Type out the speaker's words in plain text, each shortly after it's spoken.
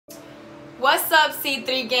What's up,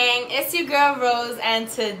 C3 gang? It's your girl Rose, and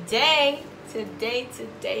today,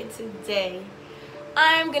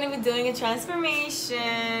 I'm gonna be doing a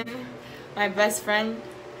transformation. My best friend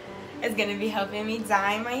is gonna be helping me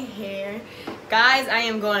dye my hair. Guys, I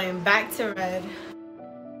am going back to red.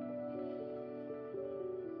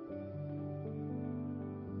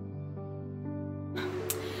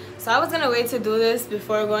 So I was gonna wait to do this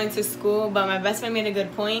before going to school, but my best friend made a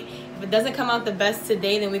good point. If it doesn't come out the best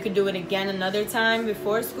today, then we could do it again another time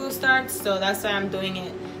before school starts. So that's why I'm doing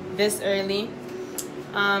it this early.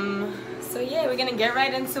 So yeah, we're gonna get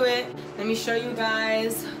right into it. Let me show you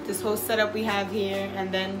guys this whole setup we have here,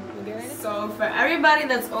 and then we'll get right into it. So for everybody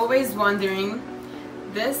that's always wondering,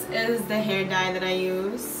 this is the hair dye that I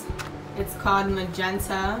use. It's called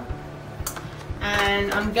Magenta,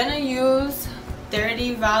 and I'm gonna use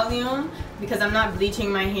 30 volume because I'm not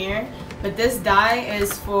bleaching my hair, but this dye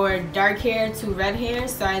is for dark hair to red hair,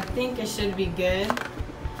 so I think it should be good.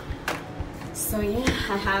 So yeah,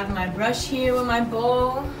 I have my brush here with my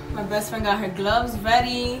bowl. My best friend got her gloves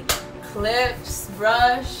ready, clips,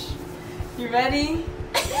 brush. You ready?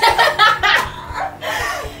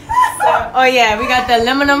 Oh yeah, we got the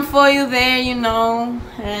aluminum foil there, you know,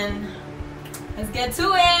 and let's get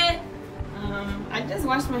to it. I just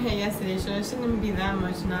washed my hair yesterday, so it shouldn't be that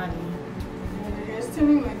much naughty. Yeah, your hair's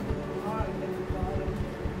turning like blonde at the bottom.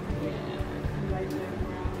 Yeah. Like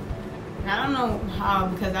brown. I don't know how,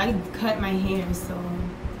 because I cut my hair, so.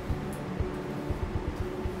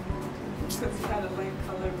 Because you had a light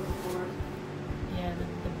color before. Yeah,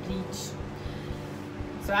 the bleach.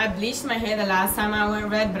 So I bleached my hair the last time I went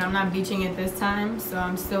red, but I'm not bleaching it this time, so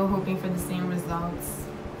I'm still hoping for the same results.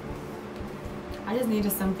 I just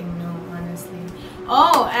needed something new, honestly.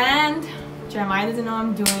 Oh, and Jeremiah doesn't know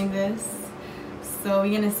I'm doing this, so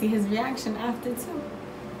we're gonna see his reaction after too.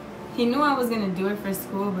 He knew I was gonna do it for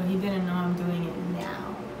school, but he didn't know I'm doing it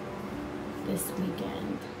now, this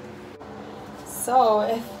weekend. So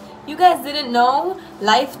if you guys didn't know,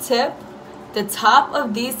 life tip, the top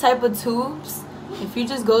of these type of tubes, if you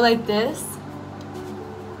just go like this,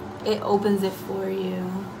 it opens it for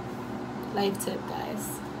you. Life tip,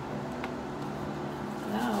 guys.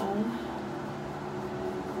 Now,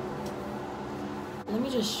 let me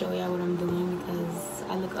just show y'all what I'm doing because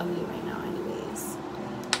I look ugly right now anyways.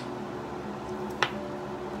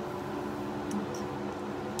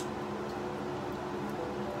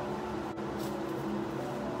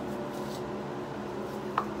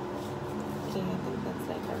 Okay, I think that's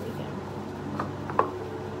like everything.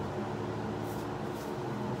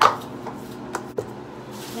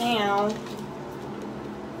 Now,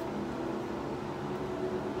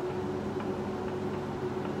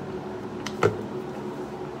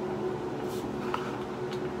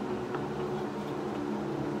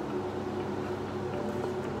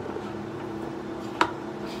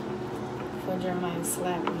 Jeremiah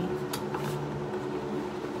slapped me.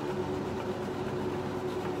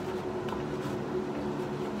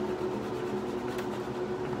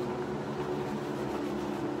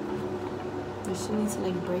 But she needs to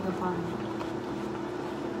like break apart.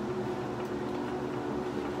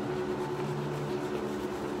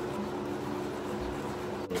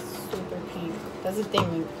 It's super pink. That's the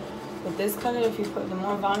thing with this color. If you put the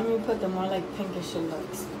more volume you put, the more like pinkish it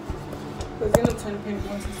looks. It's gonna turn pink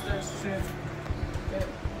once it starts to.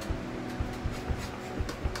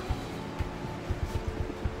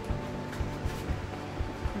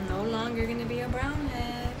 No longer gonna be a brown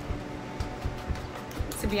head.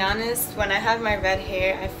 To be honest, when I have my red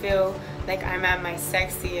hair, I feel like I'm at my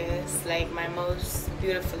sexiest, like my most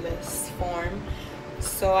beautifulest form.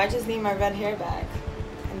 So I just need my red hair back,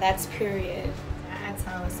 and that's period. That's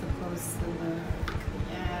how it's supposed to look.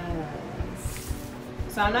 Yes.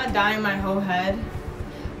 So I'm not dyeing my whole head.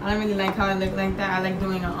 I don't really like how I look like that. I like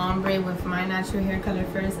doing an ombre with my natural hair color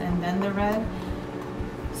first and then the red.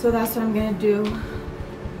 So that's what I'm gonna do.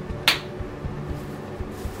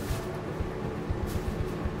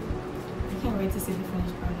 I can't wait to see the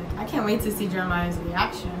finished product. I can't wait to see Jeremiah's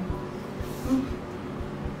reaction.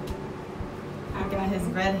 I got his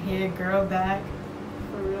red hair girl back.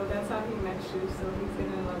 For real, that's how he met you, so he's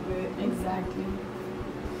gonna love it. Exactly.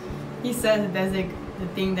 He says that that's like the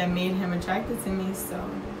thing that made him attracted to me, so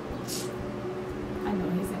I know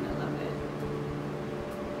he's gonna love it.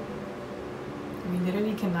 We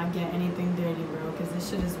literally cannot get anything dirty, bro, because this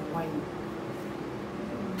shit is white.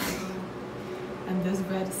 And this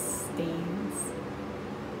red stains.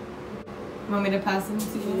 Want me to pass them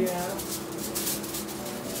to you? Yeah.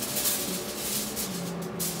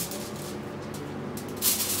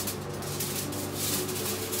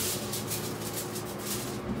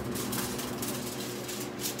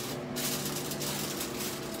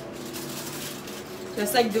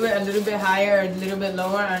 Just like do it a little bit higher or a little bit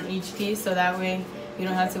lower on each piece, so that way you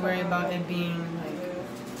don't have to worry about it being like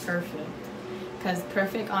perfect. Cause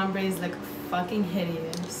perfect ombres look fucking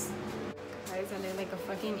hideous. Guys, I look like a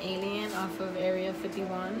fucking alien off of Area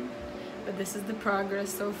 51, but this is the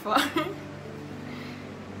progress so far.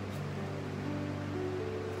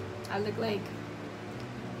 I look like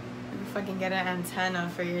you fucking get an antenna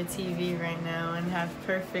for your TV right now and have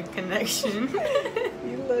perfect connection.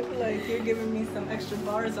 You look like you're giving me some extra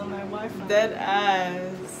bars on my Wi-Fi. Dead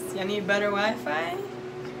ass. Y'all need better Wi-Fi?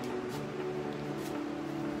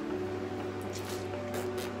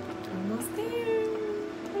 Almost there.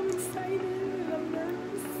 I'm excited. I'm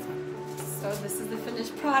nervous. So this is the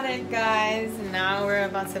finished product, guys. Now we're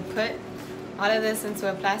about to put all of this into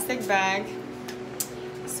a plastic bag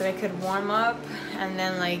so it could warm up, and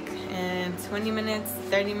then like in 20 minutes,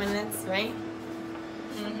 30 minutes, right?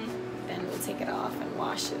 Then we'll take it off and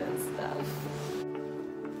wash it and stuff.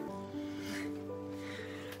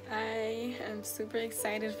 I am super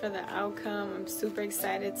excited for the outcome. I'm super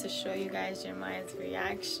excited to show you guys Jeremiah's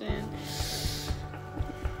reaction.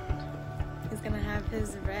 He's gonna have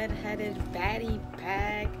his red-headed baddie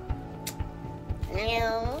bag.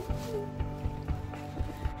 Ew.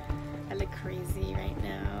 I look crazy right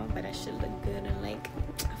now, but I should look good in like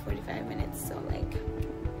 45 minutes, so like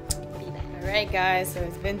be back. Alright guys, so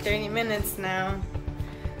it's been 30 minutes now,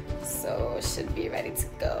 so it should be ready to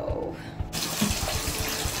go.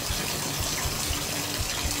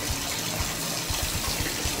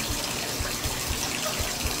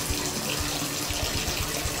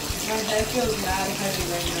 My head feels mad heavy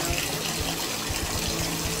right now.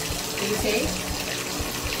 Did you take?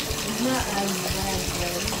 It's not as bad,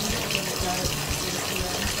 but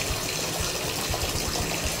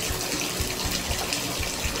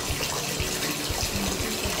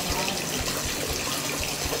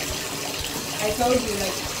I told you,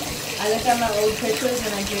 like, I looked at my old pictures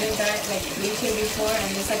and I didn't like bleach it before,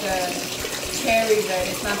 and it's like a cherry red.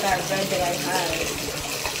 It's not that red that I had.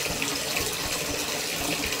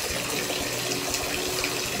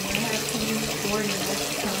 I have to use 40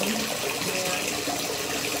 next time.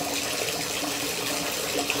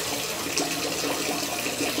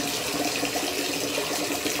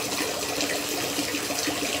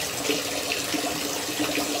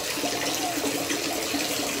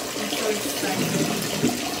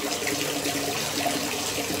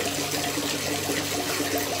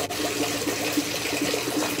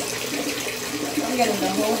 I'm getting the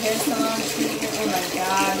whole hair salon treatment. Oh my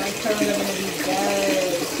god, my curls are gonna be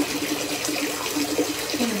dead.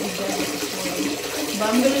 It's gonna be dead before. But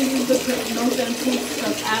I'm gonna use the no shampoo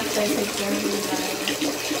stuff after I take care of the guy.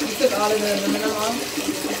 You took all of the aluminum off?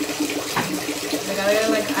 Like I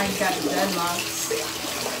look like I got dreadlocks.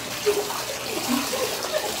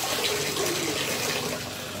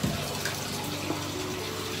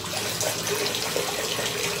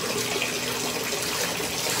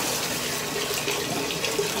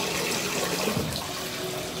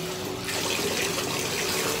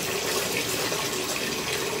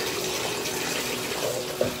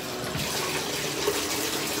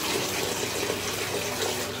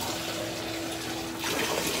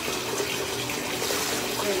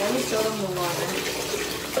 Let me show them the water.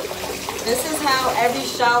 This is how every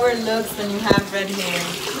shower looks when you have red hair.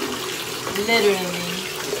 Literally.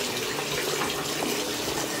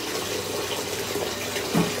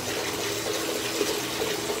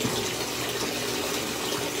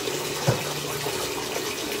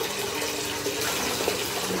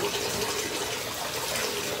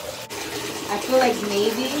 I feel like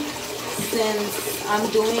maybe since I'm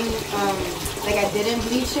doing, like I didn't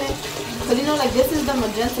bleach it, because you know, like this is the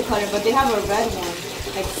magenta color, but they have a red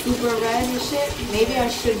one, like super red and shit. Maybe I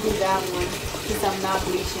should do that one since I'm not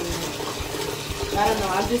bleaching it. I don't know,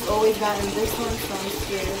 I've just always gotten this one, so I'm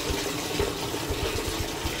scared.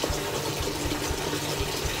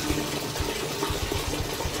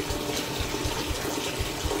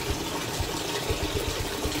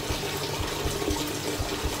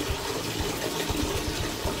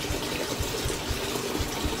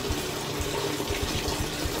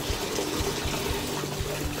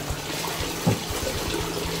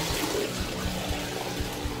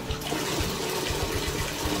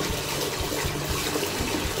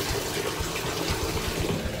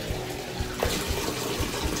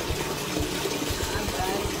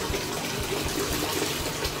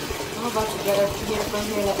 I'm about to get up here from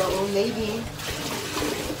here like an old lady.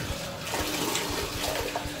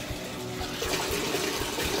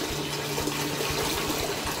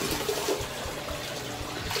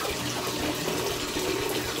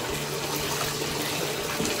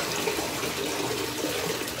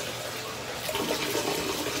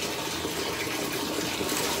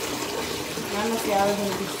 honestly, I was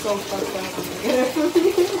gonna be so fucked up when I get it.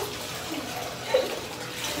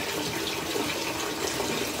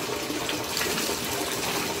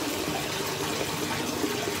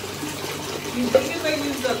 You think if I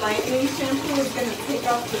use the lightening shampoo, it's gonna take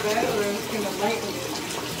off the red, or it's gonna lighten it?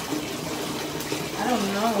 I don't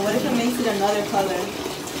know. What if it makes it another color?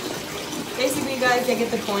 Basically, guys, I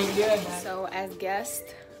get the point. So, as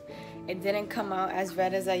guessed, it didn't come out as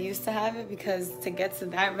red as I used to have it, because to get to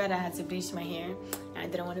that red, I had to bleach my hair. And I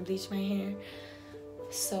didn't want to bleach my hair.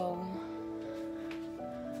 So,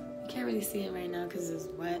 you can't really see it right now because it's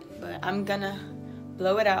wet. But I'm gonna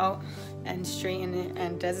blow it out and straighten it.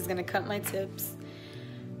 And Des is gonna cut my tips.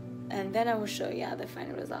 And then I will show you how the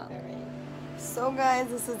final result. So, guys,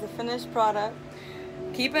 this is the finished product.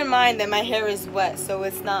 Keep in mind that my hair is wet, so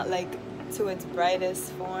it's not like to its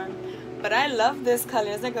brightest form. But I love this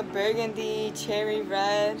color. It's like a burgundy, cherry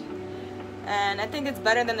red. And I think it's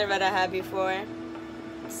better than the red I had before.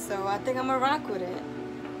 So I think I'm gonna rock with it.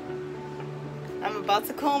 I'm about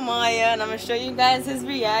to call Maya and I'm gonna show you guys his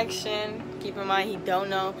reaction. Keep in mind he don't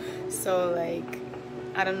know. So like,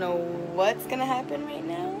 I don't know what's gonna happen right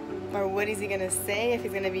now. Or what is he gonna say? If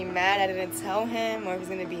he's gonna be mad I didn't tell him. Or if he's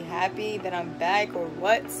gonna be happy that I'm back or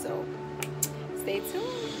what. So stay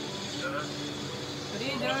tuned. What are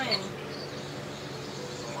you doing?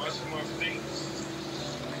 I'm washing my face.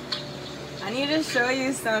 I need to show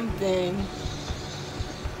you something.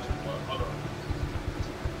 Hold on.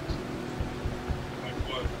 Like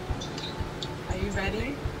what? Are you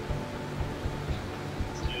ready?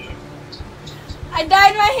 Yeah. I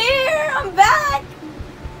dyed my hair! I'm back!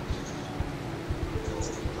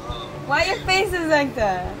 Why your face is like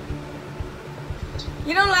that?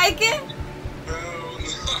 You don't like it? Hell no.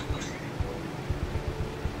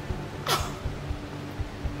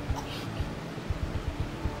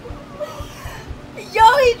 Yo,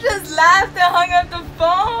 he just laughed and hung up the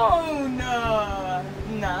phone. Nah,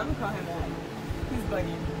 I'm gonna call him back. He's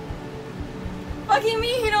bugging. Fucking me,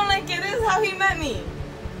 he don't like it. This is how he met me.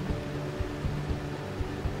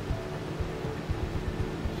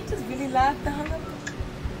 He just really laughed and hung up.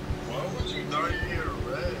 Why would you dye your hair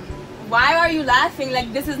red? Why are you laughing?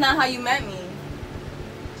 Like, this is not how you met me.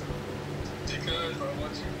 Because I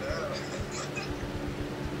want you now.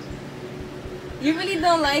 You really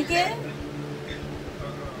don't like it?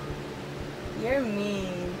 You're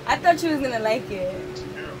mean. I thought you was gonna like it.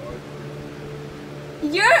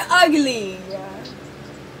 You're ugly. Yeah,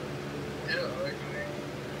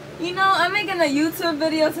 ugly. You know, I'm making a YouTube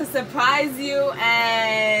video to surprise you,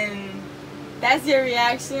 and that's your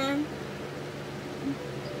reaction.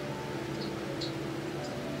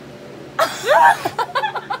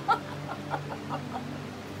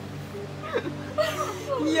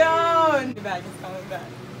 Yo, the bag is coming back.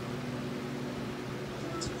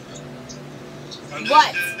 I'm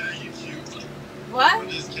What? just kidding, you cute. What? I'm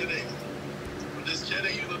just kidding. I'm just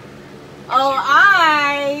kidding, you look.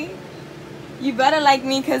 Oh, you better like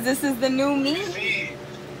me because this is the new me. See?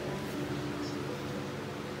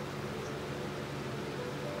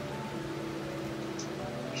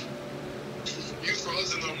 You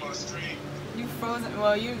frozen on my screen. You frozen.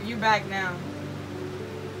 Well, you back now.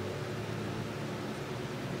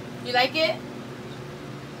 You like it?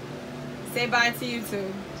 Say bye to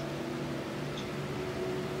YouTube.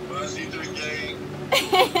 But I see the game.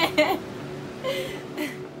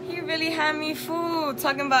 He really had me fooled.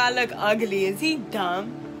 Talking about I look ugly. Is he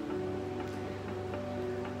dumb?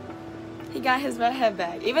 He got his red head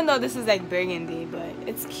back. Even though this is like burgundy, but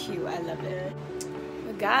it's cute. I love it.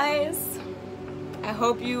 But guys, I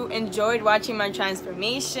hope you enjoyed watching my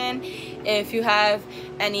transformation. If you have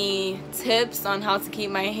any tips on how to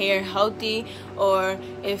keep my hair healthy, or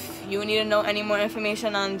if you need to know any more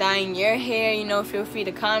information on dyeing your hair, you know, feel free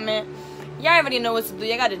to comment. Y'all already know what to do.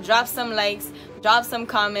 You gotta drop some likes, drop some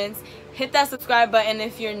comments, hit that subscribe button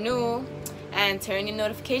if you're new, and turn your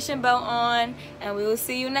notification bell on, and we will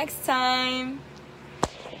see you next time.